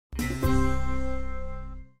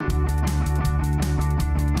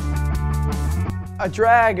A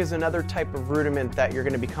drag is another type of rudiment that you're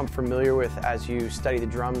going to become familiar with as you study the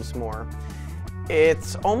drums more.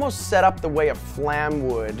 It's almost set up the way a flam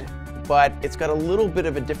would, but it's got a little bit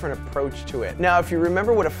of a different approach to it. Now, if you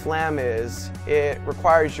remember what a flam is, it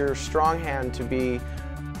requires your strong hand to be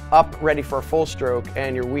up ready for a full stroke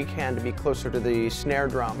and your weak hand to be closer to the snare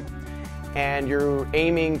drum. And you're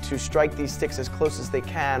aiming to strike these sticks as close as they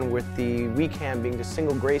can, with the weak hand being the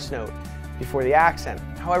single grace note before the accent.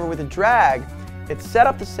 However, with a drag, it's set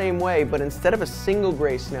up the same way, but instead of a single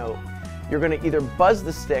grace note, you're going to either buzz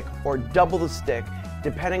the stick or double the stick,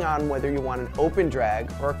 depending on whether you want an open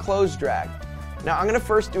drag or a closed drag. Now, I'm going to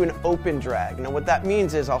first do an open drag. Now, what that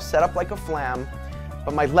means is I'll set up like a flam,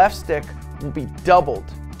 but my left stick will be doubled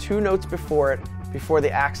 2 notes before it, before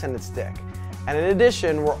the accented stick. And in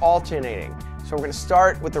addition, we're alternating. So we're going to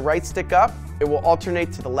start with the right stick up, it will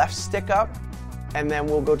alternate to the left stick up, and then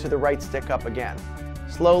we'll go to the right stick up again.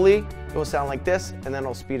 Slowly, it will sound like this, and then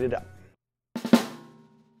I'll speed it up.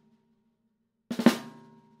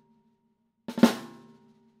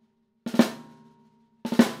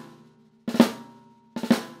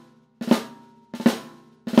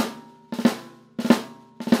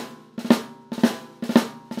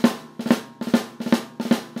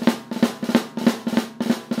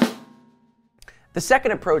 The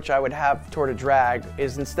second approach I would have toward a drag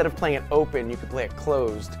is, instead of playing it open, you could play it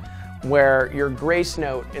closed, where your grace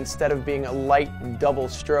note, instead of being a light double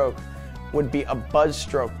stroke, would be a buzz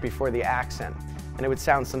stroke before the accent, and it would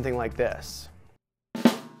sound something like this.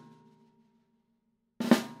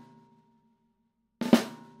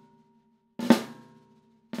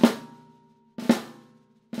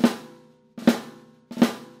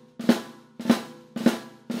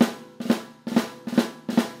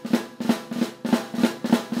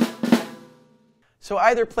 So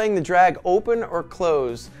either playing the drag open or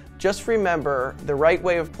closed, just remember the right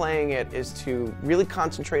way of playing it is to really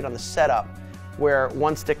concentrate on the setup, where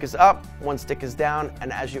one stick is up, one stick is down,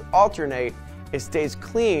 and as you alternate, it stays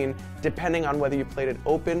clean depending on whether you played it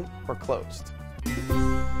open or closed.